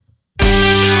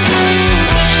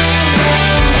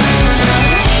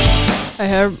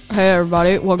Hey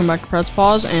everybody, welcome back to Pretz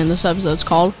Pause, and this episode's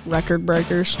called Record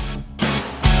Breakers.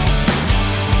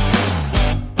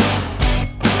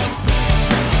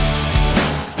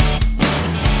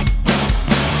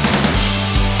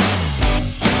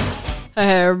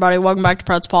 Hey everybody, welcome back to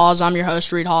Pretz Pause. I'm your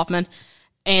host, Reed Hoffman,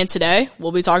 and today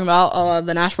we'll be talking about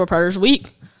the Nashville Predators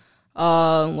week.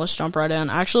 Let's jump right in.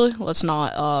 Actually, let's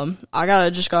not. I gotta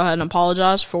just go ahead and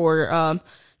apologize for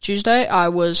Tuesday. I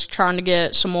was trying to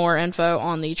get some more info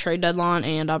on the trade deadline,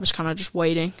 and I was kind of just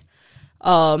waiting.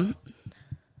 I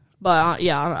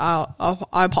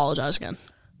apologize again.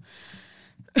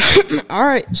 All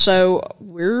right, so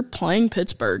we're playing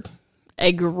Pittsburgh,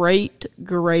 a great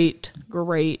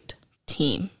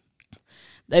team.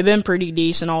 They've been pretty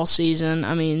decent all season.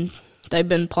 I mean, they've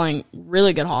been playing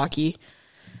really good hockey.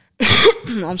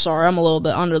 I'm sorry, I'm a little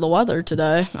bit under the weather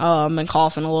today. I've been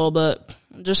coughing a little bit,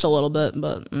 just a little bit,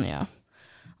 but yeah,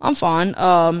 I'm fine.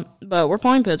 But we're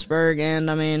playing Pittsburgh,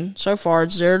 and I mean, so far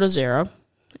it's 0-0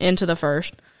 into the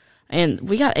first, and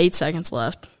we got 8 seconds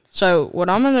left. So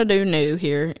what I'm gonna do new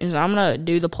here is I'm gonna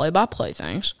do the play-by-play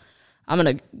things. I'm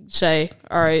gonna say,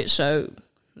 all right, so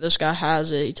this guy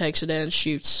has it, he takes it in,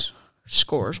 shoots,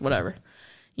 scores, whatever,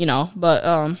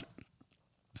 But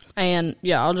and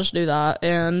yeah, I'll just do that.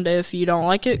 And if you don't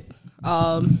like it,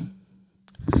 I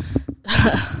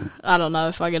don't know,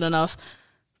 if I get enough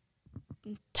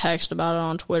text about it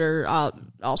on Twitter,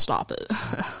 I'll stop it.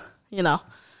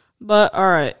 But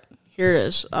all right, here it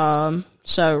is.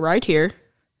 So right here,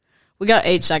 we got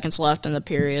 8 seconds left in the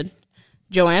period.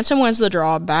 Johansson wins the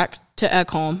draw back to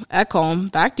Ekholm. Ekholm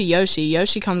back to Josi.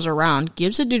 Josi comes around,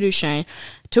 gives it to Duchesne,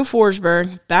 to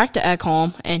Forsberg, back to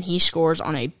Ekholm, and he scores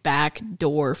on a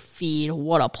backdoor feed.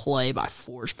 What a play by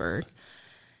Forsberg.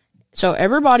 So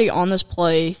everybody on this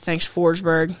play thinks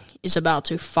Forsberg is about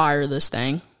to fire this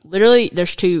thing. Literally,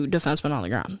 there's two defensemen on the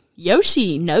ground.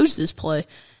 Josi knows this play.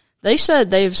 They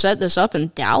said they've set this up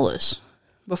in Dallas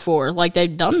before. Like,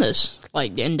 they've done this,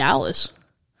 like, in Dallas.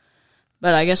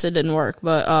 But I guess it didn't work.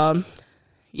 But,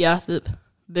 yeah, the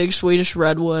big Swedish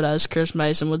redwood, as Chris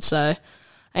Mason would say.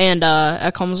 And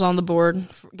Ekholm's on the board,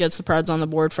 gets the Preds on the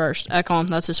board first. Ekholm,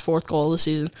 that's his fourth goal of the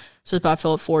season. This is by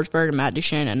Philip Forsberg and Matt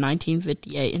Duchesne at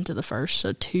 19:58 into the first,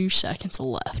 so 2 seconds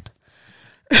left.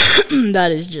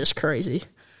 That is just crazy.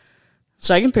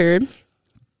 Second period,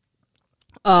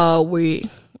 we're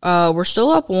still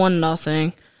up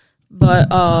 1-0, but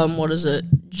what is it?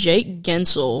 Jake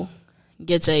Gensel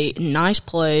gets a nice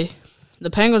play. The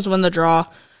Penguins win the draw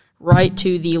right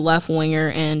to the left winger,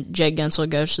 and Jake Gensel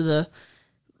goes to the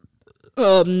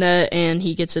net, and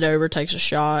he gets it over, takes a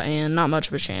shot, and not much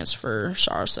of a chance for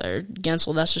Saros there.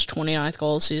 Gensel, that's his 29th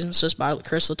goal of the season, assist by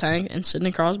Chris Letang and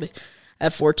Sidney Crosby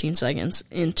at 14 seconds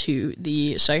into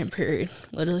the second period.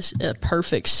 Literally a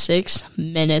perfect 6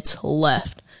 minutes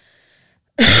left.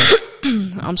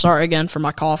 I'm sorry again for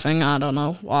my coughing. I don't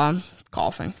know why I'm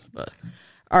coughing, but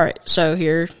all right. So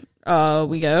here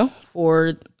we go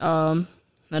for the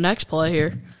next play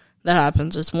here that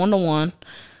happens. It's 1-1,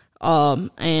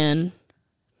 and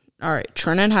all right,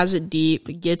 Trennan has it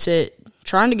deep, gets it,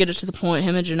 trying to get it to the point,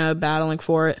 him and Jeannot battling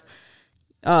for it.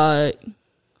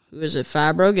 Who is it?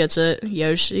 Fabro gets it.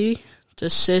 Josi to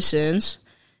Sissons.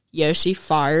 Josi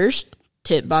fires,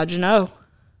 tipped by Jeannot.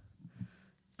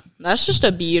 That's just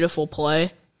a beautiful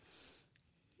play.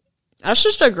 That's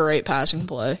just a great passing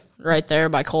play right there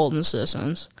by Colton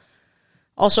Sissons.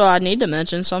 Also, I need to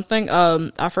mention something.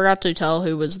 I forgot to tell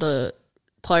who was the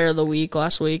player of the week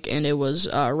last week, and it was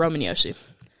Roman Josi.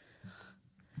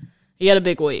 He had a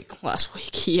big week last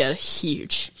week. He had a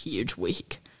huge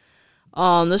week.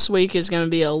 This week is going to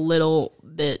be a little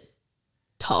bit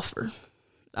tougher.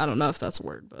 I don't know if that's a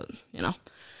word, but,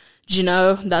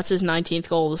 Jeannot, that's his 19th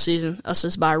goal of the season.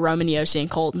 Assist by Roman Josi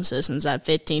and Colton Sissons at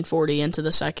 15:40 into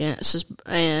the second.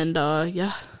 And,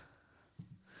 yeah.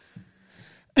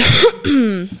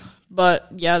 But,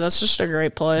 yeah, that's just a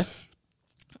great play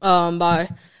by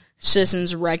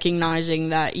Sissons, recognizing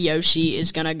that Josi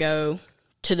is going to go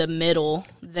to the middle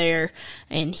there,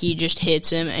 and he just hits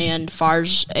him and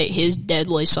fires his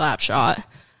deadly slap shot,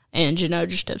 and Jeannot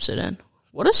just tips it in.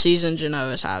 What a season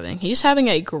Jeannot is having. He's having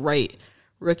a great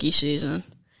rookie season.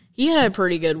 He had a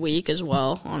pretty good week as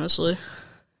well, honestly.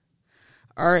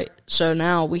 All right, so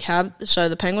now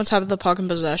the Penguins have the puck in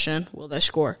possession. Will they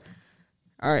score?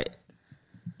 All right.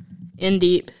 In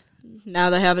deep.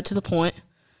 Now they have it to the point.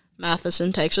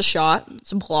 Matheson takes a shot.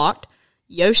 It's blocked.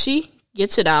 Josi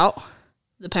gets it out.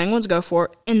 The Penguins go for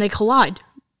it, and they collide.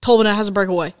 Tolvanen has a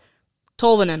breakaway.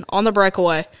 Tolvanen on the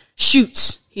breakaway.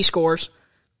 Shoots. He scores.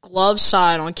 Glove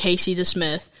side on Casey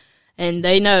DeSmith. And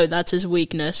they know that's his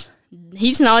weakness.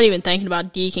 He's not even thinking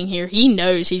about deking here. He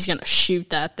knows he's going to shoot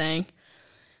that thing.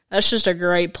 That's just a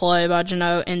great play by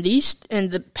Jeannot. And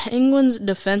the Penguins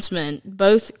defensemen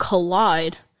both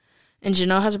collide, and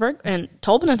Jeannot has a break, and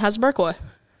Tolvanen has a breakaway.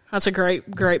 That's a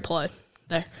great play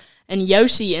there. And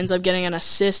Josi ends up getting an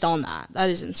assist on that. That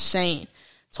is insane.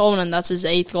 Tolvanen, that's his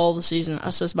 8th goal of the season.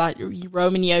 Assist by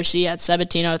Roman Josi at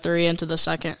 17:03 into the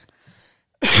second.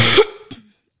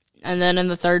 And then in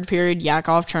the third period,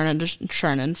 Yakov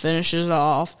Chernin finishes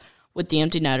off with the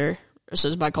empty netter.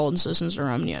 Assist by Colton Sissons and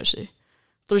Roman Josi.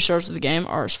 3 stars of the game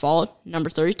are as followed. Number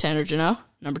 3, Tanner Jeannot.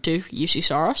 Number 2, Juuse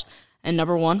Saros. And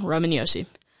number 1, Roman Josi.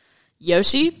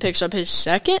 Josi picks up his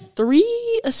second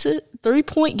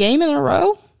 3-point game in a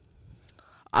row.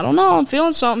 I don't know. I'm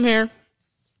feeling something here.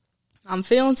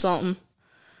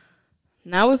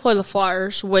 Now we play the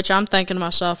Flyers, which I'm thinking to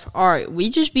myself, all right, we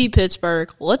just beat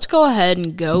Pittsburgh. Let's go ahead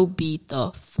and go beat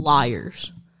the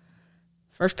Flyers.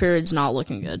 First period's not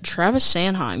looking good. Travis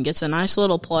Sanheim gets a nice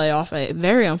little play off a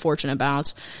very unfortunate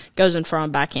bounce, goes in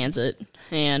front, backhands it,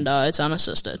 and it's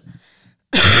unassisted.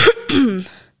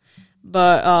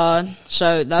 But,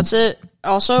 so that's it.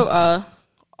 Also, I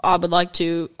would like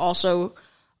to also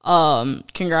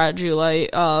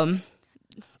congratulate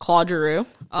Claude Giroux,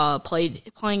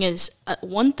 playing his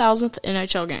 1,000th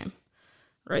NHL game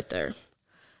right there.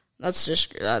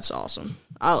 That's awesome.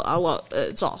 I love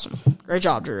it's awesome. Great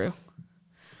job, Giroux.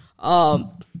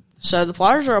 So the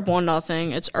Flyers are up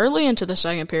 1-0. It's early into the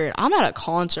second period. I'm at a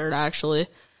concert, actually.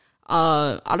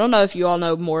 I don't know if you all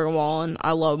know Morgan Wallen.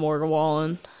 I love Morgan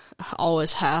Wallen.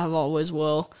 Always have, always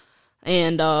will.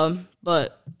 And,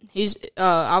 but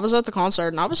I was at the concert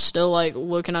and I was still, like,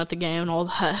 looking at the game and all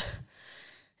that.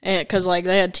 And, cause, like,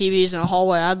 they had TVs in the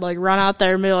hallway. I'd, like, run out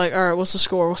there and be like, all right, what's the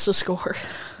score? So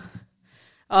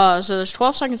there's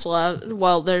 12 seconds left.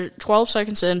 Well, there's 12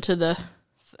 seconds into the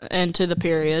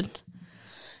period.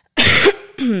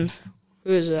 Who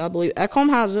is it? I believe Ekholm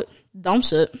has it.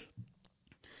 Dumps it.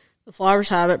 The Flyers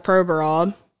have it.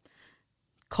 Provorov.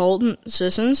 Colton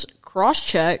Sissons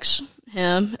cross-checks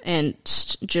him, and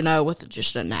Jeannot with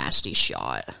just a nasty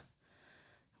shot.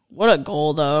 What a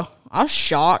goal, though. I was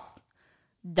shocked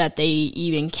that they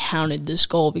even counted this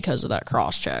goal because of that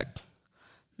cross-check.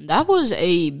 That was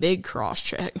a big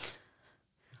cross-check.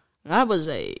 That was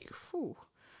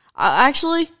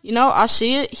actually, I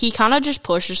see it. He kind of just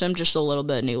pushes him just a little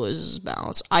bit, and he loses his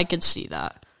balance. I could see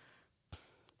that.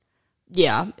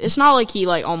 Yeah, it's not like he,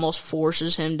 like, almost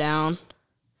forces him down.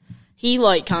 He,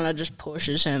 like, kind of just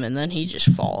pushes him, and then he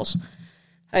just falls.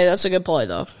 Hey, that's a good play,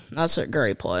 though. That's a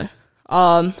great play.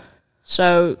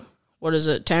 So, what is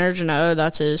it? Tanner Jeannot,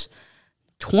 that's his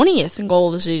 20th goal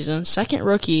of the season. Second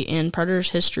rookie in Predators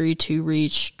history to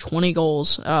reach 20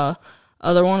 goals.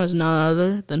 Other one is none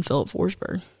other than Philip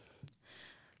Forsberg.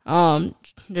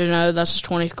 Jeannot, that's his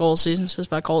 20th goal of the season. Says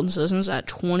by Colton Sissons at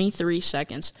 23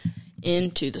 seconds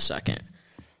into the second.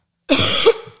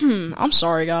 I'm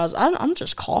sorry, guys. I'm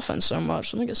just coughing so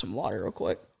much. Let me get some water real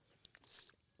quick.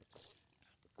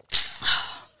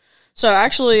 So,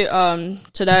 actually,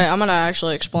 today I'm going to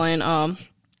actually explain the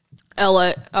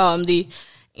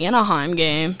Anaheim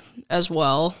game as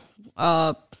well.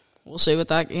 We'll see what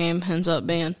that game ends up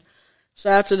being. So,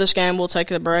 after this game, we'll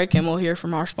take a break and we'll hear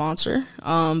from our sponsor.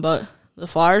 But the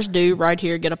Flyers do right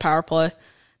here get a power play.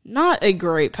 Not a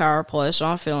great power play, so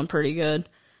I'm feeling pretty good.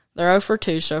 They're 0 for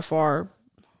 2 so far,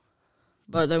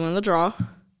 but they win the draw.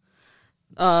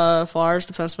 Flyers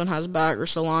defenseman has back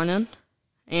Ristolainen,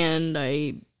 and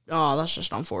that's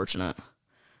just unfortunate.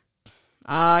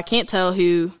 I can't tell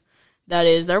who that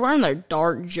is. They're wearing their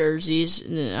dark jerseys.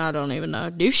 I don't even know.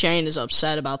 Duchesne is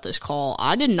upset about this call.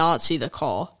 I did not see the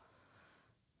call.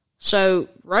 So,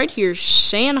 right here,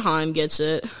 Sanheim gets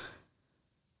it.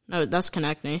 No, that's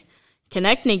Konechny.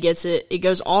 Konechny gets it. It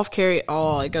goes off Carrier.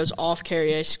 It goes off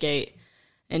Carrier's skate,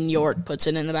 and York puts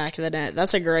it in the back of the net.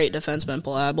 That's a great defenseman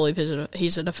play. I believe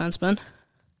he's a defenseman.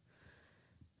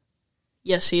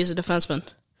 Yes, he is a defenseman.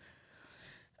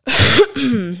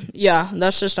 Yeah,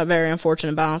 that's just a very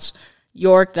unfortunate bounce.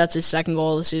 York, that's his second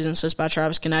goal of the season, assist by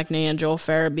Travis Konechny and Joel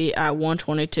Farabee at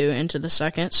 1:22 into the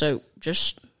second. So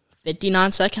just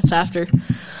 59 seconds after.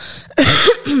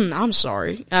 I'm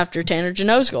sorry, after Tanner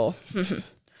Jeannot's goal.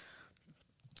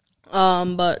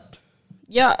 But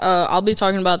yeah, I'll be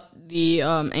talking about the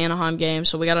Anaheim game.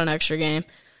 So we got an extra game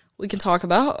we can talk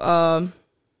about.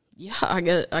 Yeah, I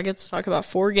get to talk about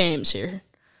 4 games here.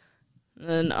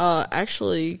 And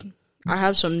actually, I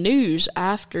have some news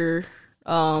after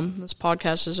this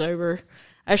podcast is over.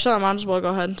 Actually, I might as well go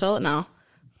ahead and tell it now.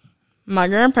 My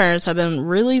grandparents have been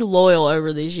really loyal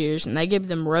over these years, and they gave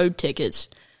them road tickets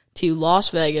to Las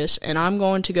Vegas, and I'm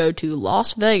going to go to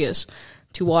Las Vegas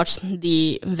to watch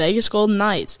the Vegas Golden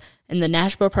Knights and the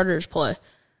Nashville Predators play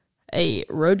a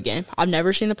road game. I've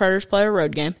never seen the Predators play a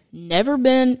road game. Never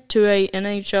been to a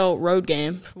NHL road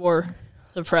game for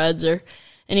the Preds or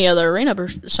any other arena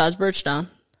besides Bridgestone.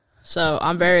 So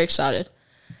I'm very excited.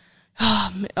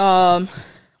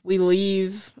 We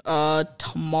leave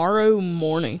tomorrow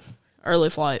morning, early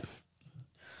flight.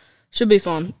 Should be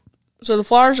fun. So the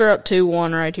Flyers are up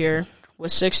 2-1 right here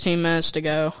with 16 minutes to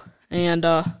go. And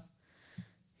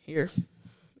here.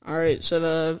 All right, so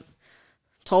the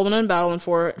Tolvanen battling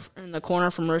for it in the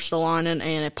corner from Ristolainen,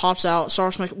 and it pops out.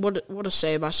 Saros makes what a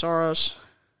save by Saros.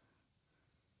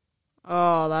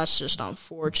 Oh, that's just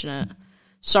unfortunate.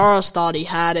 Saros thought he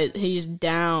had it. He's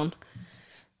down.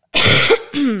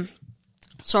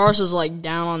 Saros is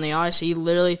down on the ice. He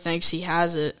literally thinks he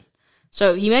has it.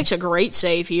 So he makes a great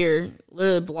save here.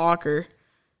 Literally blocker.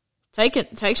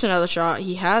 Takes another shot.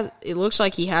 It looks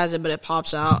like he has it, but it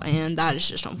pops out, and that is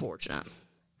just unfortunate.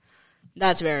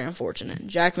 That's very unfortunate.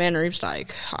 Jack Van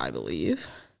Riemsdyk, I believe.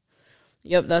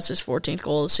 Yep, that's his 14th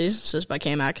goal of the season. Says by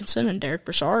Cam Atkinson and Derek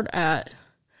Brassard at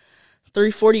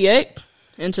 3:48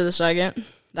 into the second.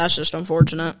 That's just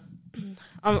unfortunate.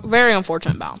 Very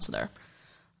unfortunate bounce there.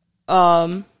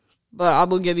 But I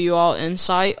will give you all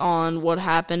insight on what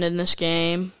happened in this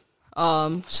game,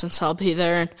 since I'll be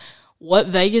there, and what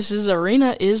Vegas'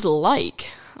 arena is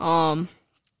like.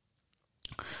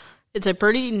 It's a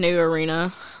pretty new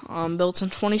arena, built in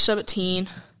 2017.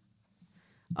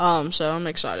 So I'm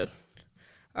excited.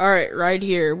 All right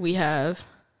here we have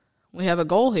a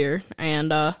goal here,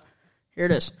 and here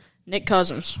it is. Nick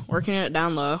Cousins working it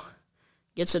down low,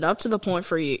 gets it up to the point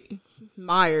for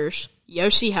Myers.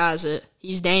 Yossi has it.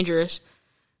 He's dangerous.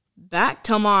 Back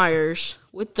to Myers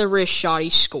with the wrist shot. He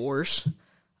scores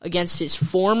against his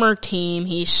former team.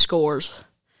 He scores.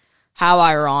 How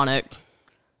ironic.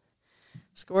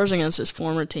 Scores against his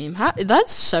former team.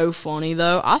 That's so funny,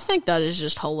 though. I think that is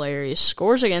just hilarious.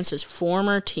 Scores against his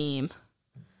former team.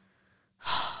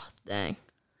 Dang.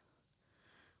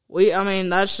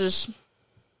 That's just...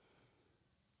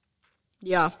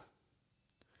 Yeah.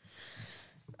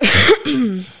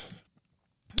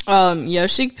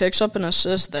 Yossi picks up an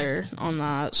assist there on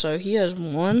that, so he has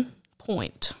 1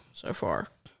 point so far.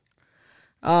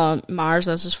 Myers,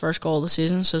 that's his first goal of the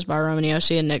season, says by Roman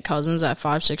Yossi and Nick Cousins at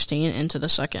 5:16 into the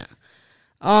second.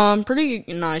 Pretty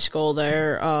nice goal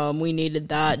there. We needed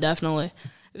that, definitely.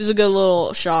 It was a good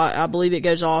little shot. I believe it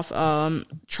goes off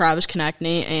Travis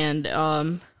Konechny and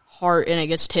Hart, and it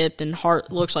gets tipped, and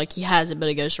Hart looks like he has it, but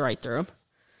it goes right through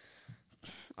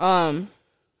him.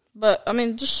 But,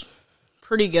 just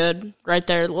pretty good right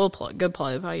there. Good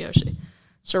play by Yossi.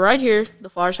 So right here, the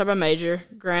Flyers have a major.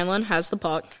 Granlund has the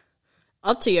puck.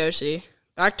 Up to Yossi.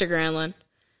 Back to Granlund.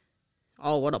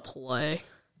 Oh, what a play.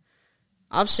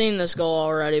 I've seen this goal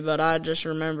already, but I just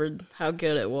remembered how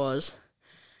good it was.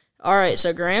 All right,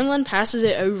 so Granlund passes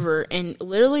it over, and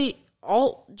literally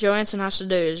all Johansson has to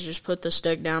do is just put the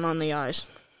stick down on the ice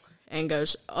and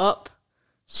goes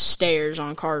upstairs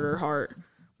on Carter Hart.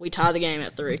 We tie the game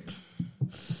at 3.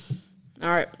 All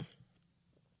right.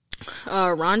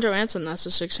 Ron Johansson, that's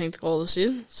his 16th goal of the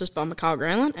season. Assist by Mikael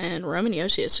Granlund, and Roman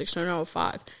Yossi at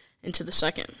 6:05 into the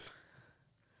second.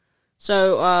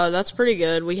 So that's pretty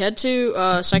good. We head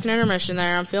to second intermission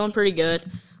there. I'm feeling pretty good.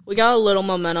 We got a little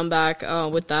momentum back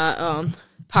with that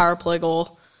power play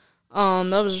goal.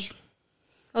 That was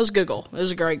a good goal. It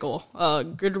was a great goal.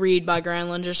 Good read by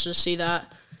Granlund just to see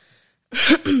that.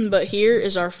 But here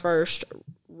is our first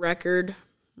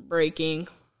record-breaking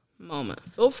moment.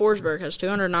 Phil Forsberg has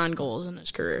 209 goals in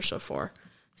his career so far.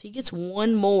 If he gets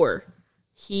one more,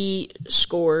 he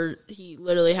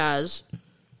literally has...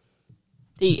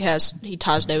 He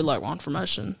ties David Letwin for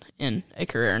motion in a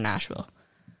career in Nashville.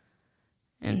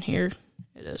 And here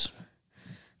it is.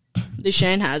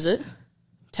 Duchesne has it.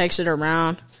 Takes it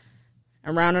around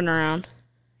and around.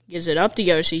 Gives it up to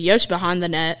Yossi. Yossi behind the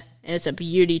net. And it's a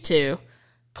beauty, too.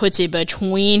 Puts it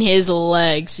between his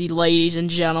legs, ladies and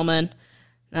gentlemen.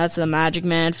 That's the Magic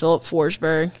Man, Philip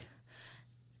Forsberg.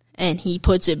 And he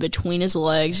puts it between his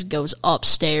legs. Goes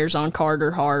upstairs on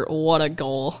Carter Hart. What a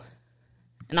goal.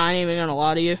 And I ain't even going to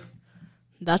lie to you.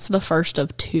 That's the first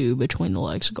of 2 between the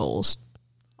legs goals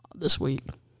this week.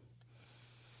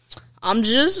 I'm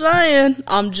just saying.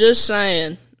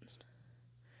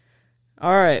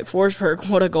 All right, Forsberg,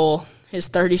 what a goal. His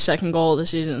 32nd goal of the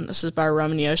season. This is by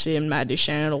Roman Yossi and Matt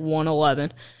Duchesne at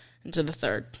 1:11 into the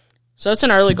third. So it's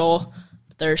an early goal,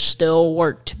 but there's still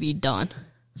work to be done.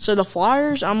 So the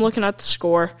Flyers, I'm looking at the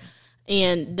score,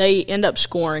 and they end up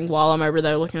scoring while I'm over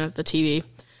there looking at the TV.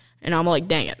 And I'm like,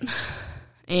 dang it.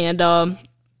 And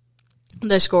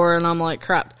they score, and I'm like,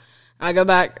 crap. I go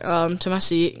back to my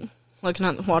seat,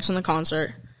 watching the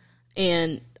concert,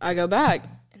 and I go back,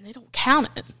 and they don't count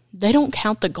it. They don't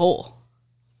count the goal.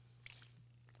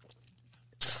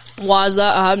 Why is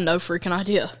that? I have no freaking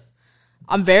idea.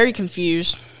 I'm very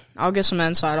confused. I'll get some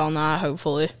insight on that,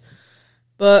 hopefully.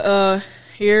 But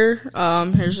here's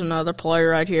another play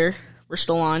right here.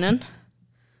 Ristolainen.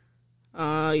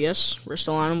 Yes,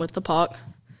 Ristolainen with the puck.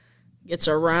 Gets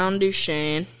around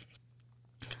Duchesne.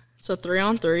 It's a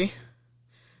 3-on-3.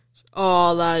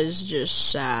 Oh, that is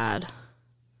just sad.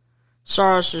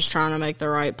 Saros just trying to make the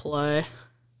right play.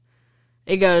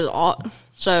 It goes off.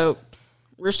 So,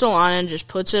 Ristolainen just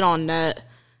puts it on net.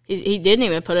 He didn't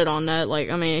even put it on net.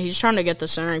 He's trying to get the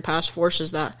centering pass,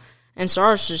 forces that. And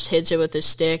Saros just hits it with his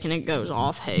stick, and it goes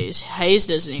off Hayes. Hayes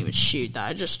doesn't even shoot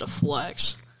that. It just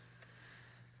deflects.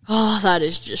 Oh, that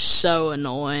is just so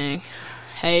annoying.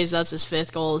 Hayes, that's his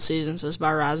 5th goal of the season. So it's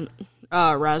by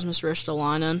Rasmus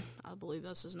Ristolainen. I believe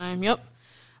that's his name. Yep.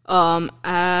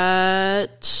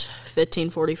 At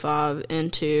 15:45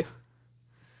 into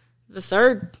the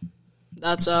third.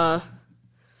 That's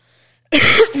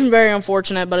very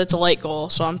unfortunate, but it's a late goal.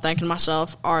 So I'm thinking to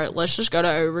myself, all right, let's just go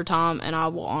to overtime, and I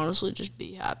will honestly just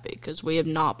be happy because we have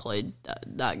not played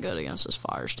that good against this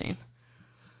Flyers team.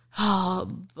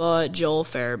 But Joel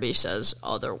Farabee says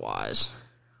otherwise.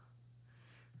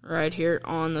 Right here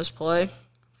on this play,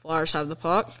 Flyers have the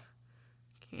puck.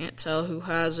 Can't tell who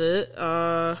has it.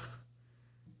 Number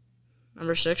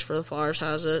 6 for the Flyers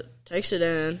has it. Takes it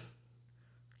in.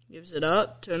 Gives it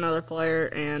up to another player,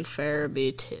 and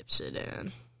Farabee tips it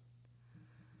in.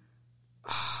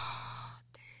 Oh,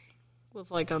 dang.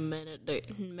 With like a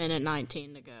minute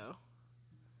 19 to go.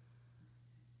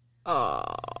 Oh,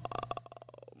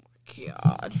 my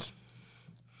God.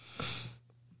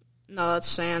 No,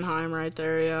 that's Sanheim right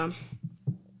there, yeah.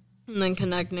 And then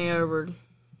connecting over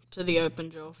to the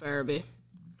open Joel Farabee.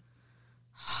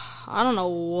 I don't know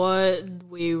what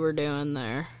we were doing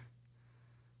there.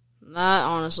 That,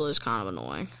 honestly, is kind of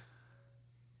annoying.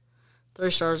 3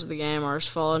 stars of the game are as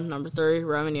followed. Number 3,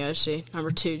 Roman Josi.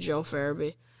 Number 2, Joel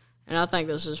Farabee. And I think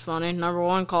this is funny. Number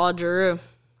 1, Claude Giroux.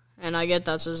 And I get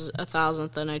that's his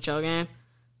 1,000th NHL game.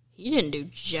 He didn't do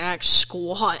jack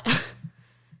squat.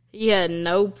 He had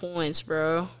no points,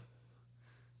 bro.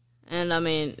 And,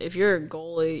 if you're a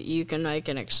goalie, you can make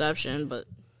an exception, but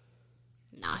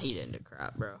nah, he didn't do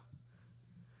crap, bro.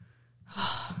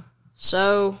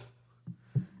 So,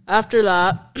 after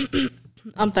that,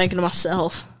 I'm thinking to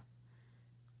myself,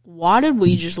 why did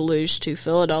we just lose to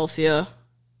Philadelphia?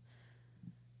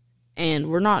 And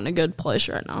we're not in a good place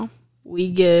right now.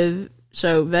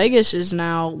 So Vegas is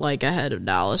now ahead of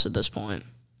Dallas at this point.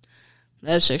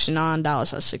 They have 69,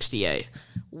 Dallas has 68.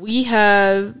 We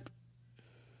have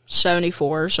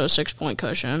 74, so a 6-point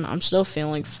cushion. I'm still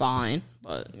feeling fine,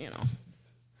 but,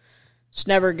 it's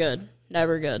never good.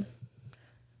 Never good.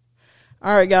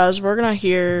 All right, guys, we're going to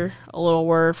hear a little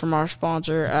word from our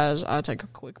sponsor as I take a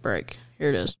quick break. Here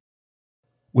it is.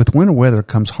 With winter weather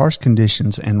comes harsh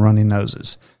conditions and runny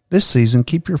noses. This season,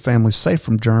 keep your family safe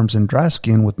from germs and dry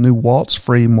skin with new Waltz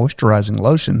Free moisturizing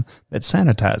lotion that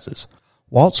sanitizes.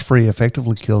 Waltz Free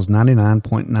effectively kills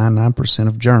 99.99%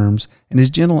 of germs and is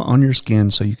gentle on your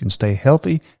skin so you can stay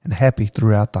healthy and happy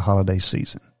throughout the holiday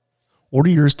season.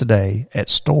 Order yours today at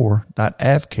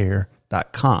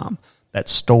store.avcare.com.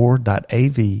 That's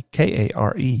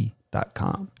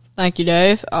store.avkare.com. Thank you,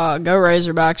 Dave. Go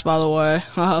Razorbacks, by the way.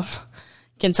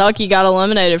 Kentucky got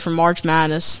eliminated from March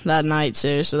Madness that night,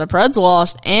 too. So the Preds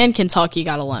lost and Kentucky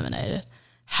got eliminated.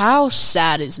 How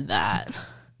sad is that?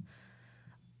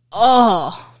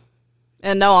 Oh.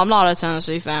 And no, I'm not a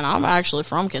Tennessee fan. I'm actually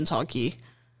from Kentucky.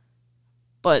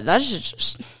 But that's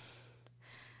just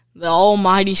the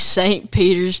almighty St.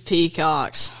 Peter's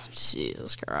Peacocks.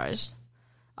 Jesus Christ.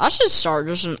 I should start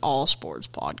just an all-sports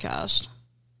podcast.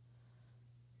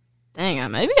 Dang it,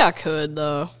 maybe I could,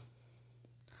 though.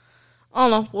 I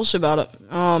don't know. We'll see about it.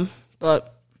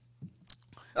 But,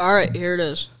 all right, here it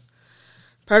is.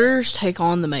 Predators take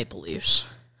on the Maple Leafs.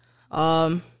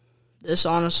 This,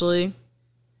 honestly,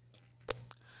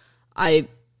 I'm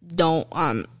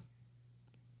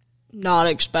not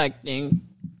expecting.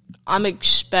 I'm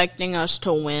expecting us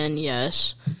to win,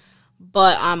 yes.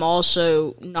 But I'm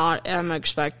also not. I'm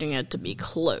expecting it to be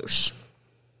close.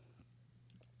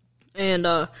 And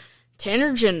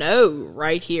Tanner Jeannot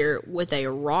right here with a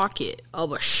rocket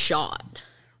of a shot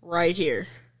right here.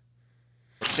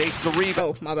 Chase the rebound.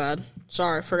 Oh, my bad.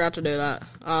 Sorry, forgot to do that.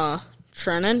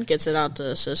 Trennan gets it out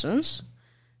to Sissons.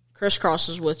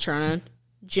 Crisscrosses with Trennan.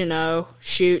 Jeannot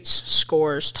shoots,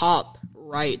 scores, top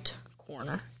right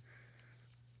corner.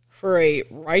 for a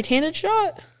right-handed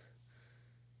shot.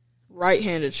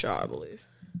 Right-handed shot, I believe.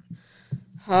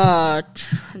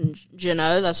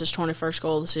 Jano, that's his 21st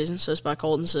goal of the season, so it's by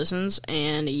Colton Sissons,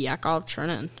 and Yakov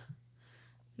Trenin.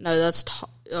 No, that's,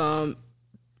 no,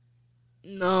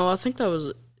 I think that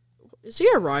was, is he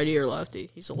a righty or lefty?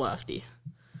 He's a lefty.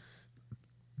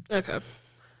 Okay,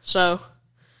 so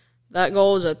that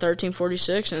goal is at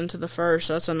 13:46 into the first.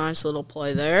 That's a nice little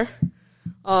play there.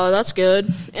 That's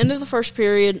good. End of the first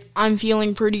period, I'm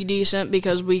feeling pretty decent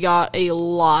because we got a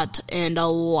lot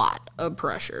of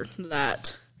pressure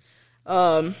that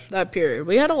period.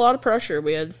 We had a lot of pressure.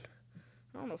 We had,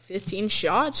 15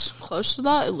 shots, close to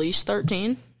that, at least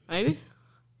 13, maybe.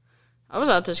 I was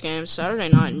at this game Saturday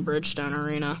night in Bridgestone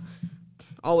Arena.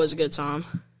 Always a good time.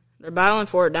 They're battling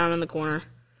for it down in the corner.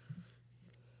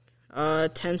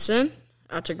 Tenson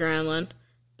out to Granlund.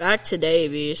 Back to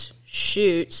Davies.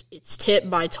 Shoots. It's tipped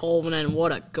by Tolvanen.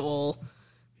 What a goal.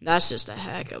 That's just a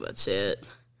heck of a tip.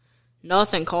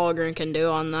 Nothing Colgren can do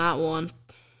on that one.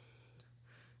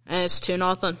 And it's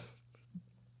 2-0.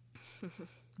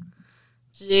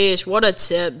 Jeez, what a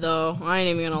tip, though. I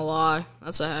ain't even gonna lie.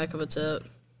 That's a heck of a tip.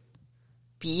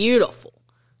 Beautiful.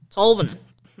 Tolvanen.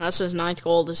 That's his 9th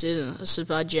goal of the season. This is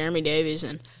by Jeremy Davies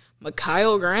and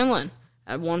Mikael Granlund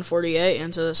at 1:48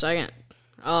 into the second.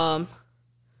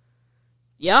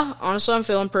 Yeah, honestly, I'm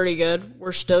feeling pretty good.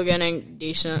 We're still getting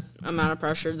decent amount of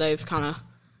pressure. They've kind of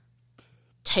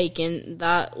taken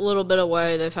that little bit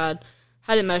away. They've had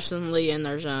it mostly in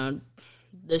their zone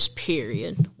this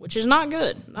period, which is not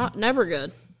good. Never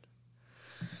good.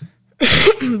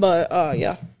 But,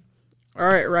 yeah.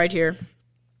 All right here.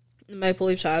 The Maple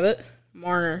Leafs have it.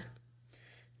 Marner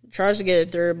tries to get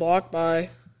it through, blocked by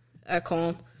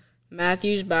Ekholm.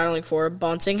 Matthews battling for it.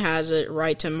 Bunting has it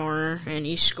right to Marner, and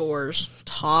he scores.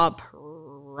 Top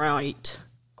right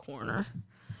corner.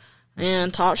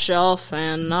 And top shelf,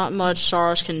 and not much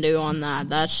Saros can do on that.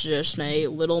 That's just a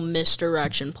little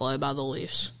misdirection play by the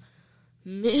Leafs.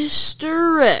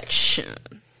 Misdirection.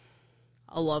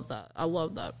 I love that.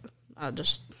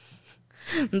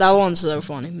 That one's so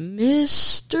funny.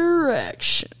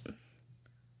 Misdirection.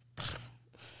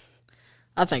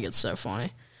 I think it's so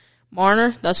funny.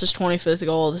 Marner, that's his 25th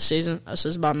goal of the season. This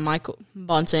is by Michael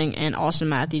Bunting and Austin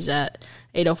Matthews at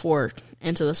 8:04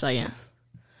 into the second.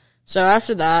 So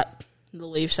after that, the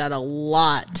Leafs had a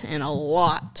lot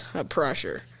of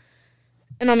pressure.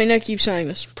 And I keep saying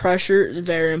this. Pressure is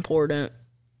very important,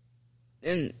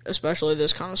 in especially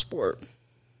this kind of sport.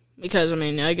 Because,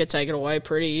 they could take it away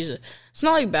pretty easy. It's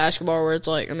not like basketball where it's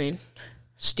like,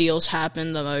 steals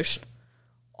happen the most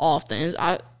often.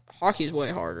 Hockey's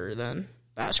way harder than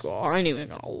basketball. I ain't even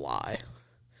gonna lie.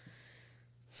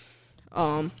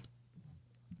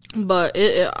 But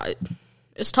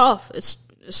it's tough. It's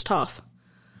tough.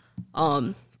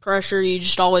 Pressure, you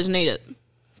just always need it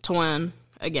to win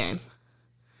a game.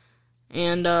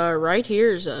 And right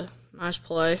here is a nice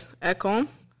play. Ekholm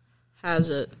has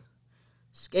it.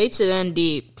 Skates it in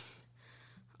deep.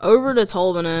 Over to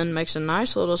Tolvanen. Makes a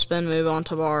nice little spin move on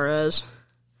Tavares.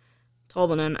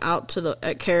 Tolvanen out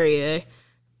at Carrier.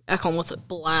 Ekholm with a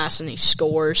blast, and he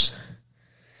scores.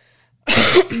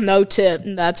 No tip.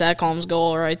 That's Ekholm's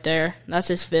goal right there. That's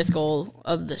his 5th goal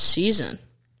of the season.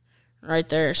 Right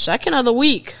there. 2nd of the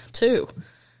week, too.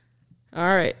 All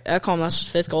right. Ekholm, that's his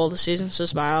 5th goal of the season. This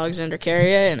is by Alexander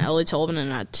Carrier and Ellie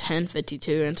Tolvanen at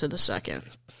 10:52 into the second.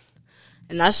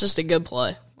 And that's just a good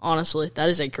play. Honestly, that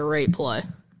is a great play.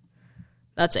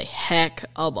 That's a heck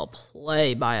of a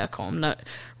play by Ekholm. Not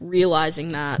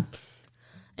realizing that.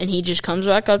 And he just comes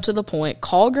back up to the point.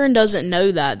 Colgren doesn't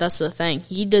know that. That's the thing.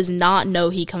 He does not know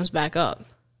he comes back up.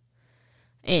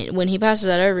 And when he passes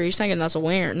that over, he's thinking that's a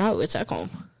winger. No, it's Ekholm.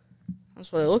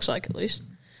 That's what it looks like, at least.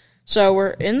 So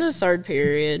we're in the third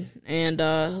period, and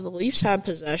the Leafs have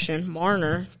possession.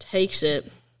 Marner takes it.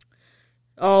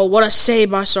 Oh, what a save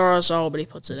by Saros. Oh, but he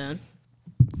puts it in.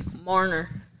 Marner.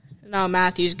 Now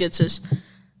Matthews gets his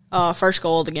first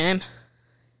goal of the game.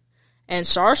 And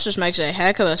Saros just makes a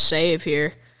heck of a save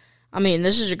here.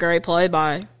 This is a great play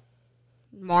by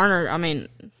Marner.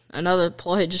 Another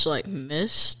play just like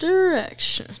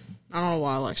misdirection. I don't know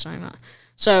why I like saying that.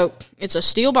 So, it's a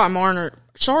steal by Marner.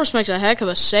 Saros makes a heck of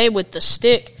a save with the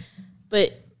stick,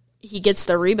 but he gets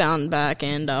the rebound back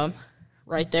and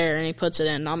right there, and he puts it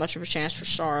in. Not much of a chance for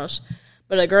Saros.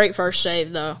 But a great first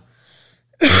save, though,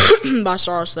 by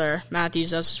Saros there.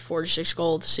 Matthews, that's his 46th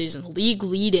goal of the season. League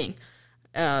leading.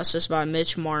 Assist by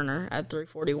Mitch Marner at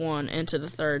 3:41 into the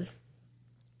third.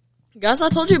 Guys, I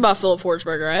told you about Philip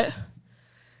Forsberg, right?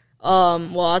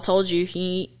 Well, I told you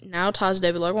he now ties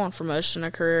David Legwand for most in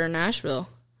a career in Nashville.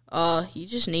 He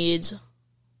just needs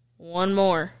one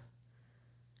more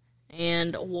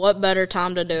And what better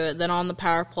time to do it than on the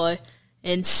power play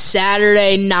and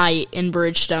Saturday night in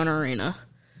Bridgestone Arena.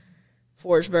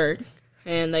 Forsberg.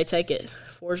 And they take it.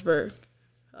 Forsberg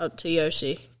up to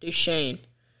Yossi. Duchesne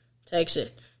takes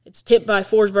it. It's tipped by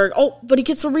Forsberg. Oh, but he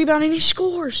gets the rebound and he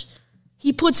scores.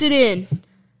 He puts it in.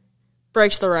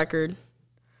 Breaks the record.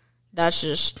 That's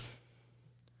just...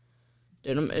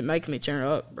 Dude, it makes me turn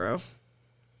up, bro.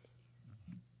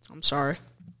 I'm sorry.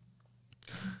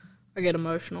 I get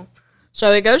emotional.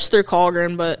 So it goes through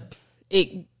Kallgren, but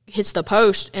it hits the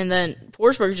post, and then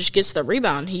Forsberg just gets the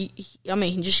rebound. He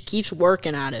just keeps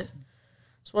working at it.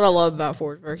 That's what I love about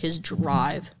Forsberg, his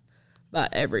drive about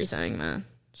everything, man.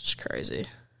 It's just crazy.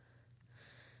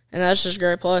 And that's just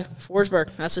great play.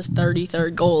 Forsberg, that's his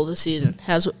 33rd goal of the season.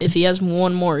 If he has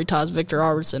one more, he ties Victor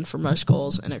Arvidsson for most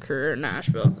goals in a career in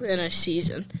Nashville, in a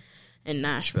season in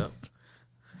Nashville.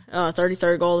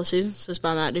 33rd goal of the season, assist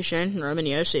by Matt Duchesne and Roman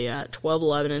Yossi at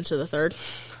 12-11 into the third.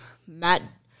 Matt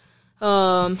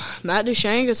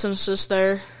Duchesne gets an assist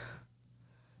there.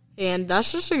 And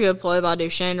that's just a good play by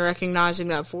Duchesne, recognizing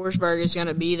that Forsberg is going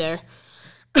to be there.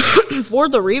 For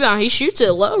the rebound, he shoots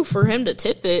it low for him to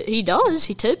tip it. He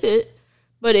tip it,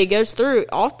 but it goes through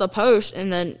off the post,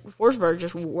 and then Forsberg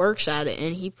just works at it,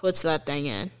 and he puts that thing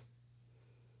in.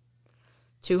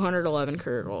 211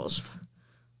 career goals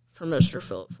for Mr.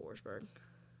 Philip Forsberg.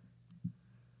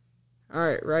 All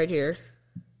right, right here.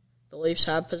 The Leafs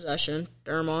have possession.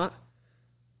 Dermott,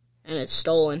 and it's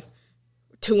stolen.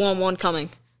 2-on-1 coming.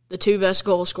 The two best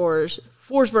goal scorers.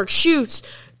 Forsberg shoots.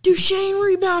 Duchesne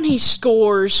rebound, he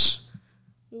scores.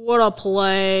 What a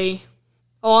play.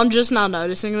 Oh, I'm just now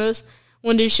noticing this.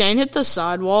 When Duchesne hit the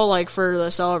sidewall, for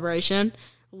the celebration,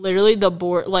 literally the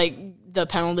board, the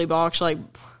penalty box,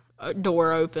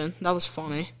 door open. That was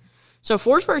funny. So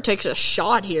Forsberg takes a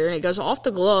shot here, and it goes off the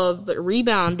glove, but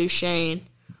rebound Duchesne,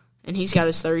 and he's got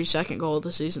his 32nd goal of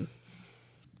the season.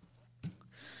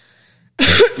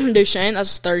 Duchesne,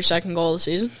 that's his 32nd goal of the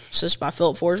season. Assist by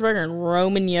Philip Forsberg and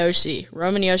Roman Yossi.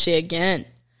 Roman Yossi again.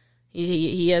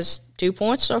 He has 2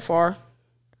 points so far.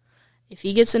 If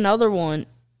he gets another one,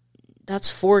 that's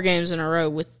 4 games in a row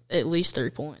with at least 3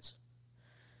 points.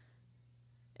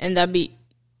 And that'd be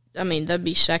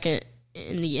second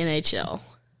in the NHL.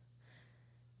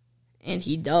 And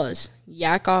he does.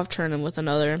 Yakov turned him with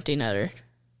another empty netter.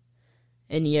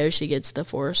 And Yossi gets the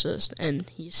 4 assists. And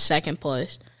he's second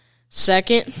place.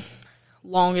 Second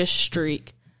longest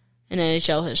streak in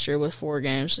NHL history with 4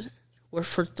 games. We're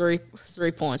for 3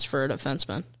 points for a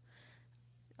defenseman.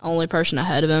 Only person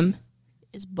ahead of him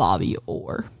is Bobby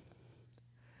Orr.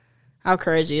 How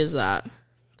crazy is that?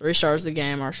 3 stars of the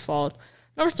game are followed.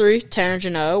 Number 3, Tanner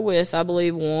Jeannot with, I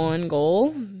believe, 1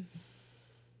 goal.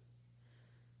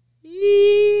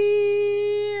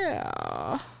 Yeah.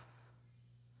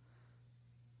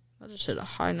 I just hit a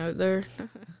high note there.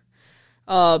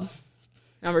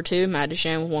 Number 2, Matt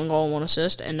Duchesne with 1 goal and 1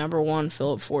 assist. And number 1,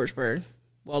 Philip Forsberg.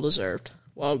 Well deserved.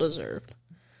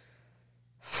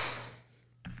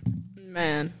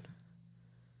 Man.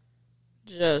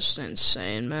 Just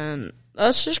insane, man.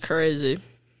 That's just crazy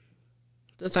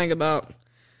to think about.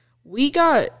 We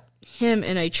got him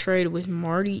in a trade with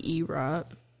Marty Erat.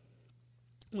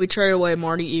 We traded away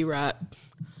Marty Erat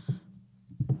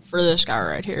for this guy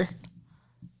right here.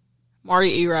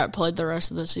 Marty Erat played the rest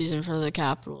of the season for the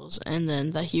Capitals, and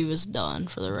then he was done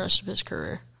for the rest of his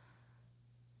career.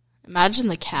 Imagine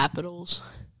the Capitals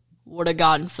would have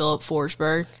gotten Philip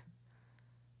Forsberg.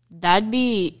 That'd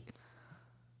be...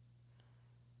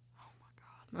 Oh, my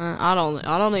God. Man,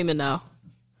 I don't even know.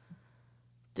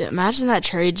 Imagine that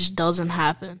trade just doesn't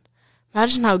happen.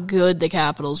 Imagine how good the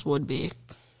Capitals would be.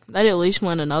 They'd at least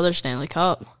win another Stanley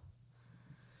Cup.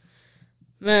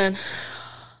 Man...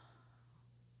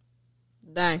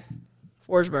 Dang.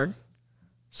 Forsberg.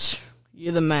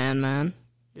 You're the man.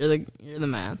 You're the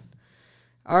man.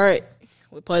 All right.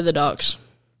 We play the Ducks.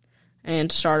 And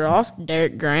to start it off,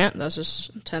 Derek Grant. That's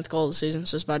his 10th goal of the season.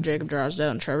 Assist by Jacob Drysdale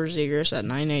and Trevor Zegras at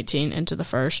 9:18 into the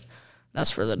first.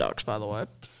 That's for the Ducks, by the way.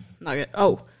 Not good.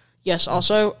 Oh, yes.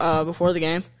 Also, before the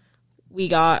game, we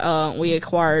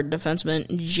acquired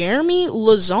defenseman Jeremy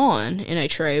Lauzon in a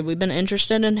trade. We've been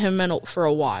interested in him for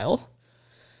a while.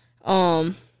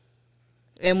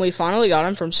 And we finally got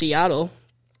him from Seattle.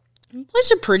 He plays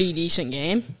a pretty decent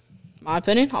game, in my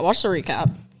opinion. I watched the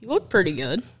recap. He looked pretty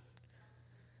good.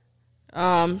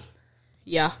 Yeah.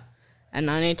 At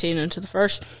 9:18 into the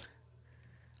first.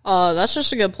 That's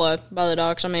just a good play by the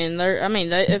Ducks.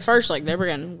 They at first, they were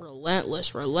getting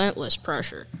relentless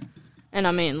pressure. And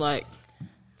yeah,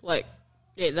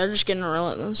 they're just getting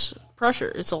relentless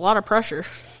pressure. It's a lot of pressure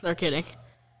they're getting.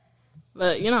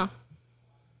 But,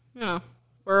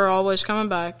 we're always coming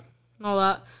back and all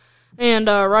that. And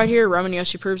right here, Roman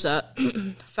Yossi proves that.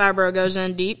 Fabro goes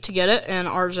in deep to get it in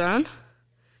our zone.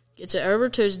 Gets it over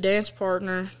to his dance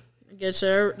partner. Gets it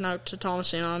over, no, to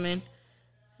Tomasino, I mean.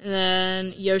 And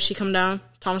then Yossi come down.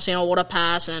 Tomasino, what a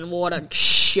pass and what a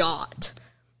shot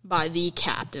by the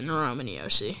captain, Roman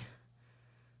Yossi.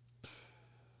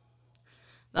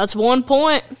 That's 1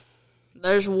 point.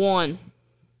 There's one.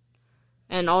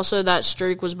 And also that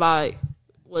streak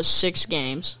was 6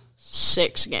 games.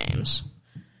 6 games.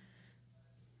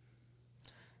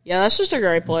 Yeah, that's just a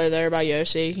great play there by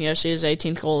Yossi. Yossi is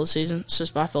 18th goal of the season,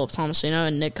 assist by Philip Tomasino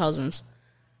and Nick Cousins.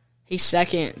 He's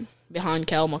second behind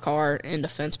Kel McCarr in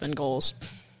defenseman goals.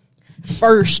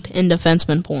 First in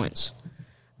defenseman points.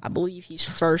 I believe he's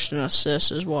first in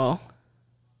assists as well.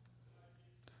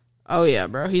 Oh yeah,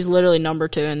 bro. He's literally number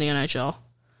 2 in the NHL.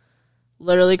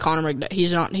 Literally Connor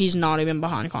McDavid. He's not even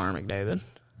behind Connor McDavid.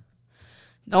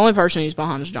 The only person he's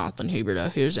behind is Jonathan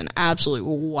Huberdeau, who's an absolute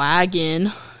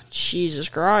wagon. Jesus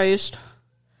Christ.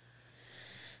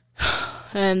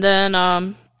 And then,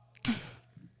 now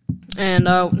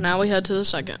we head to the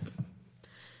second.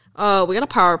 We got a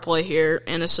power play here,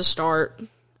 and it's a start,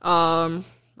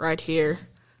 right here.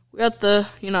 We got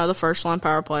the first line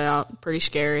power play out, pretty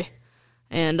scary.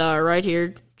 And, right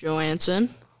here, Johansson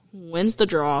wins the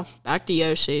draw, back to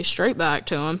Yossi, straight back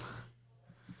to him.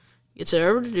 Gets it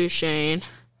over to Duchesne.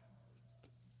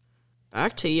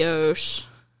 Back to Yost.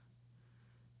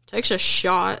 Takes a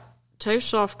shot,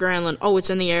 takes off Granlund. Oh, it's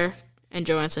in the air, and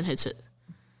Johansson hits it.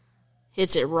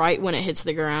 Hits it right when it hits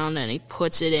the ground, and he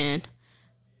puts it in.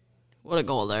 What a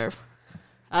goal there.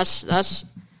 That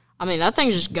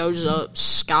thing just goes up,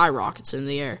 skyrockets in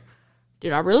the air.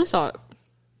 Dude, I really thought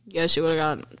Yossi would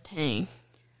have got a dang.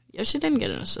 Yossi didn't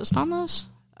get an assist on this?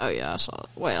 Oh, yeah, I saw that.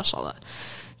 Wait, I saw that.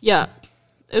 Yeah,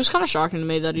 it was kind of shocking to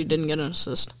me that he didn't get an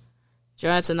assist.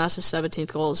 Johansson, that's his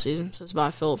 17th goal of the season. It's by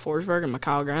Philip Forsberg and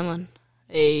Mikhail Granlund.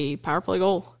 A power play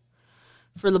goal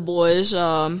for the boys.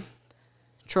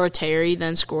 Troy Terry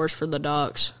then scores for the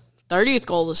Ducks. 30th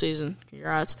goal of the season.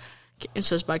 Congrats.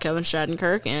 Assist by Kevin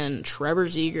Shattenkirk and Trevor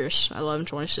Zegras at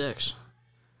 11:26.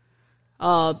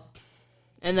 And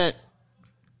then,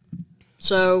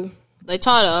 so they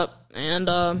tied up, and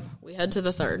we head to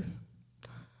the third.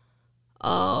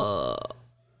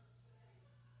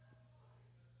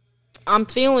 I'm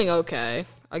feeling okay,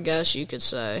 I guess you could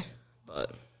say,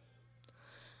 but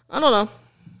I don't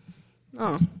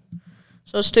know.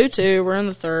 So it's 2-2. We're in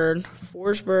the third.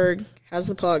 Forsberg has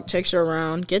the puck, takes it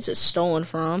around, gets it stolen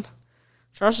from him,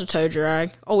 tries to toe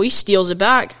drag. Oh, he steals it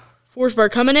back.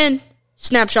 Forsberg coming in,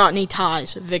 snapshot, and he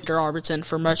ties Victor Arvidsson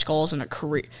for most goals in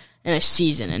a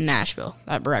season in Nashville.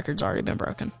 That record's already been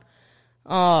broken.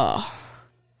 Also,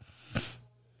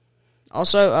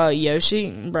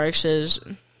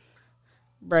 Yossi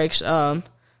breaks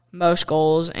most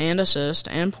goals and assists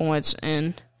and points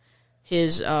in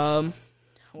his in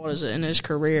his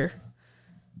career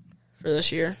for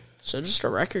this year. So just a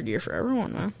record year for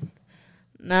everyone, man.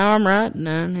 Now I'm right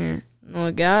down here.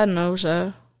 Only God knows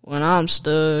how when I'm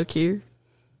stuck here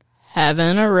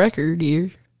having a record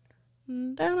year.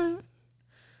 Damn it.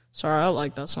 Sorry, I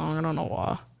like that song. I don't know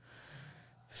why.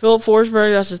 Philip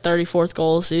Forsberg, that's his 34th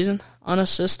goal of the season,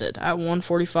 unassisted at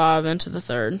 1:45 into the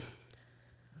third.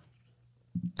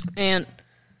 And,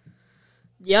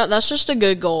 yeah, that's just a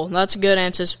good goal. That's good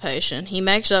anticipation. He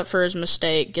makes up for his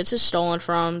mistake, gets it stolen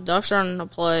from, Ducks are on the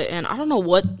play, and I don't know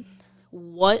what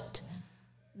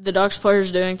the Ducks player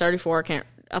is doing, 34,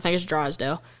 I think it's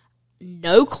Drysdale.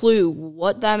 No clue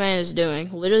what that man is doing.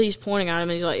 Literally, he's pointing at him,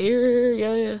 and he's like, here,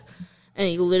 yeah. And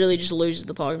he literally just loses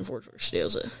the puck, and Forsberg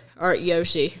steals it. All right,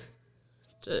 Yossi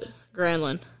to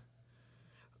Granlund.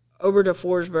 Over to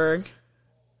Forsberg.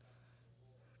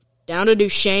 Down to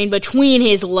Duchesne between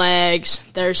his legs.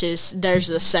 There's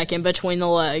the second between the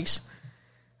legs.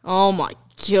 Oh my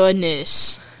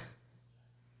goodness.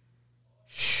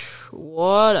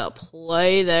 What a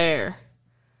play there.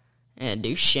 And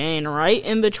Duchesne right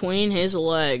in between his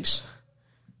legs.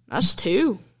 That's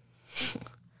 2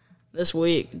 this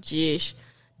week. Jeez.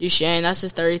 Duchesne, that's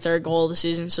his 33rd goal of the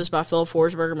season. Assist by Philip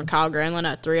Forsberg and Mikhail Granlund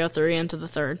at 3:03 into the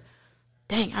third.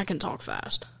 Dang, I can talk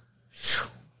fast.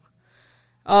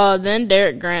 Then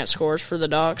Derek Grant scores for the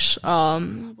Ducks. I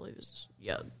believe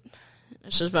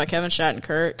this is by Kevin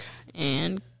Shattenkirk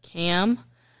and Cam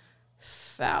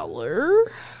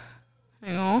Fowler.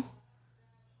 Hang on.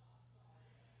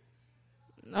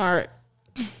 All right.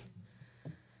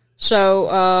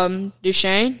 So,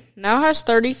 Duchesne now has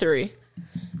 33.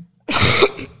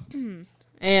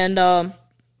 And, and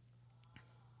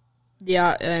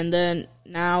then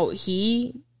now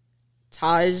he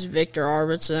ties Victor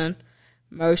Arvidsson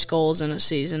most goals in a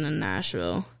season in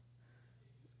Nashville,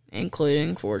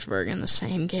 including Forsberg in the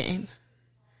same game.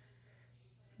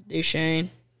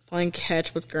 Duchesne playing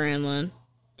catch with Granlund.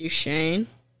 Duchesne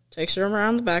takes it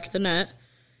around the back of the net.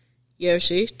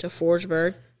 Yossi to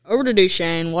Forsberg. Over to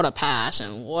Duchesne. What a pass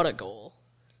and what a goal.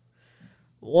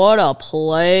 What a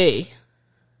play.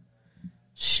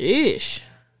 Sheesh.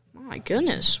 My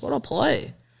goodness, what a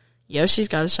play. Yossi's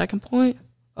got a second point.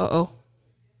 Uh-oh.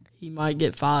 He might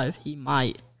get 5. He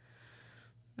might.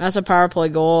 That's a power play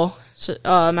goal. So,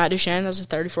 Matt Duchesne, that's his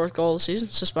 34th goal of the season.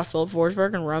 Assist by Philip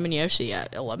Forsberg and Roman Yossi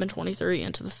at 11:23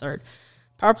 into the third.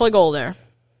 Power play goal there.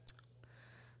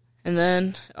 And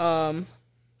then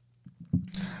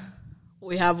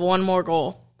we have one more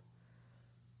goal.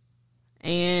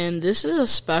 And this is a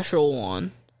special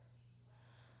one.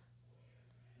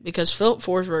 Because Philip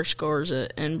Forsberg scores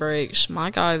it and breaks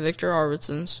my guy Victor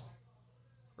Arvidsson's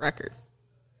record.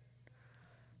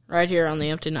 Right here on the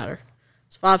empty netter.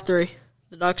 It's 5-3.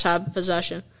 The Ducks have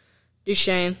possession.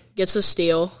 Duchesne gets the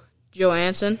steal.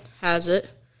 Johansson has it.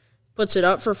 Puts it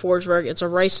up for Forsberg. It's a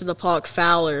race to the puck.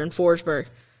 Fowler and Forsberg.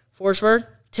 Forsberg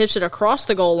tips it across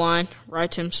the goal line.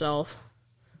 Right to himself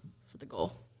for the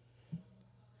goal.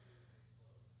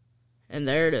 And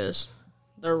there it is.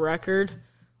 The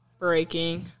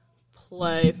record-breaking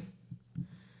play.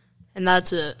 And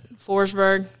that's it.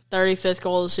 Forsberg, 35th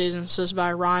goal of the season, assisted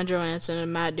by Ryan Johansson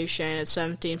and Matt Duchesne at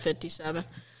 17:57.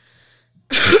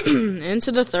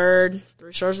 Into the third.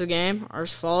 3 stars of the game.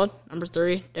 Ours followed. Number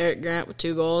 3, Derek Grant with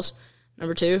 2 goals.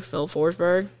 Number 2, Phil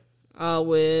Forsberg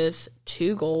with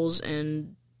 2 goals.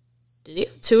 And did he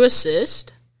have 2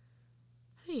 assists?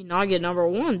 How did he not get number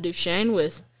 1? Duchesne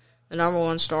with the number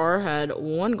 1 star had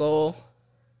 1 goal.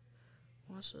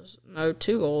 What's this? No,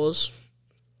 2 goals.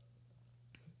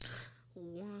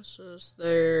 1 assist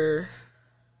there.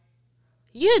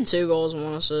 He had 2 goals and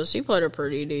 1 assist. He played a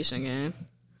pretty decent game.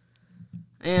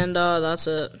 And that's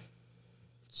it.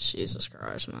 Jesus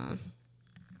Christ, man.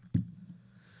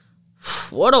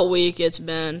 What a week it's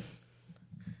been.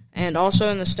 And also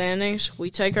in the standings,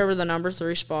 we take over the number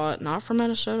 3 spot, not from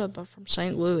Minnesota, but from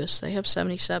St. Louis. They have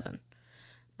 77.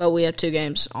 But we have 2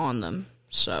 games on them.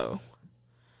 So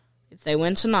if they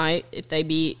win tonight, if they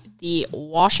beat the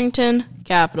Washington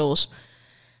Capitals,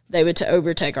 they would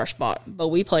overtake our spot. But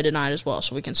we play tonight as well,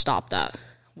 so we can stop that.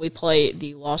 We play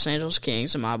the Los Angeles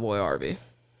Kings and my boy Arby.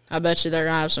 I bet you they're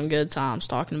going to have some good times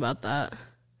talking about that.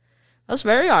 That's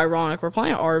very ironic. We're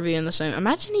playing Arby in the same.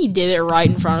 Imagine he did it right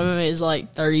in front of him. He's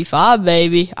like, 35,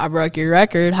 baby. I broke your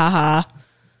record. Ha-ha.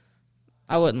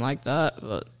 I wouldn't like that,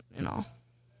 but, you know.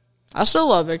 I still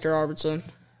love Victor Arvidsson.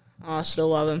 I still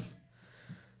love him.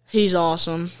 He's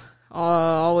awesome.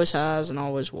 Always has and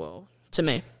always will. To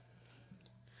me.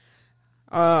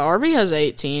 Arby has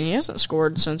 18. He hasn't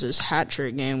scored since his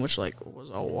hat-trick game, which,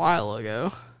 was a while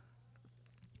ago.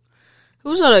 Who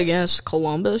was that against?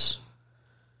 Columbus?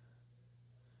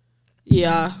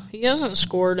 Yeah, he hasn't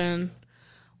scored in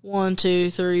 1,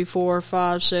 2, 3, 4,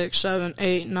 5, 6, 7,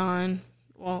 8, 9,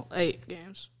 8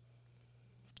 games.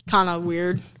 Kind of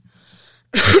weird.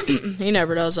 He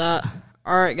never does that.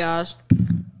 All right, guys.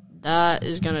 That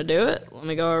is going to do it. Let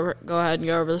me go ahead and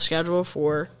go over the schedule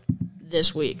for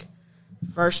this week.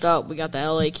 First up, we got the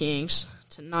LA Kings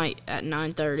tonight at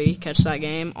 9:30. Catch that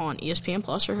game on ESPN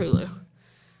Plus or Hulu.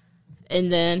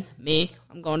 And then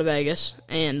I'm going to Vegas,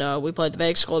 and we play the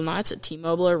Vegas Golden Knights at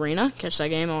T-Mobile Arena. Catch that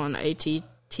game on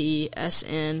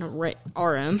ATTSN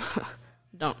RM.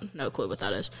 No clue what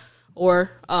that is.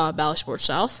 Or Bally Sports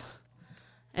South.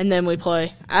 And then we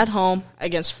play at home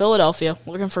against Philadelphia,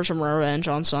 looking for some revenge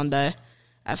on Sunday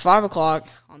at 5 o'clock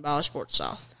on Bally Sports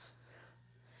South.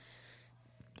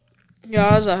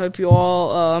 Guys, I hope you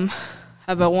all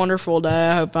have a wonderful day.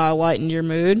 I hope I lightened your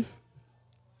mood.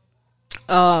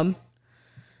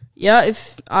 Yeah,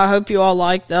 I hope you all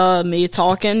liked me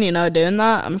talking, doing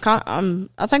that.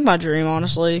 I think my dream,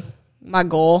 honestly, my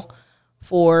goal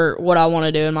for what I want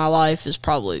to do in my life is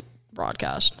probably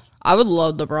broadcast. I would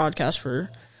love the broadcast for,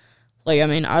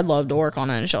 I'd love to work on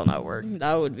NHL Network.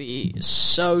 That would be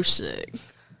so sick.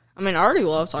 I already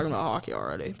love talking about hockey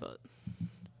already, but,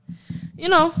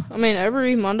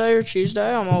 every Monday or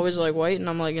Tuesday, I'm always, waiting.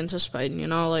 I'm, anticipating,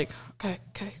 okay,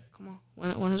 come on.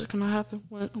 When is it going to happen?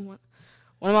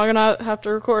 When am I going to have to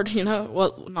record,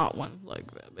 Well, not when,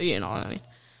 but you know what I mean.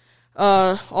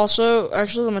 Also,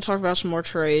 actually, let me talk about some more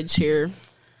trades here.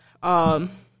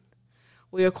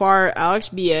 We acquired Alex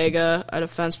Biega, a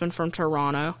defenseman from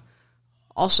Toronto.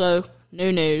 Also,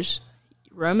 new news,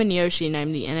 Roman Yossi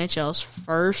named the NHL's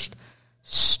first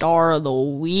star of the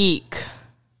week.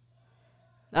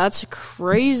 That's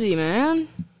crazy, man.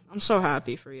 I'm so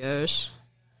happy for Yos.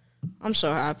 I'm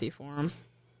so happy for him.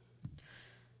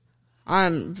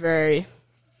 I'm very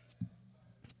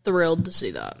thrilled to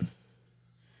see that.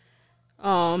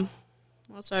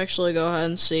 Let's actually go ahead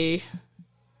and see.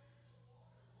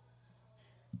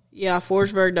 Yeah,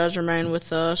 Forsberg does remain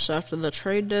with us after the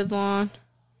trade deadline.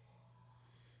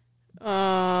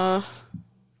 I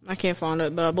can't find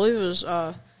it, but I believe it was,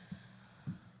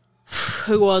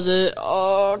 who was it?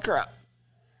 Oh, crap.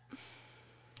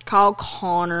 Kyle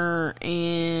Connor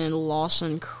and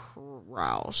Lawson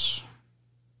Krause.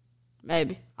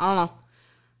 Maybe. I don't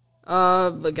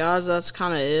know. But guys, that's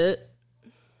kind of it.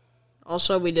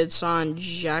 Also, we did sign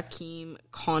Jakim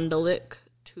Kondelik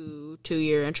to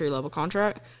 2-year entry-level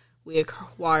contract. We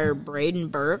acquired Braden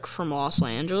Burke from Los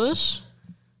Angeles,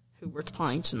 who we're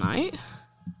playing tonight.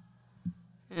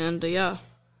 And, yeah.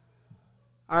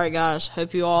 All right, guys.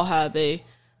 Hope you all have a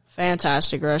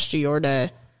fantastic rest of your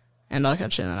day. And I'll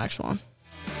catch you in the next one.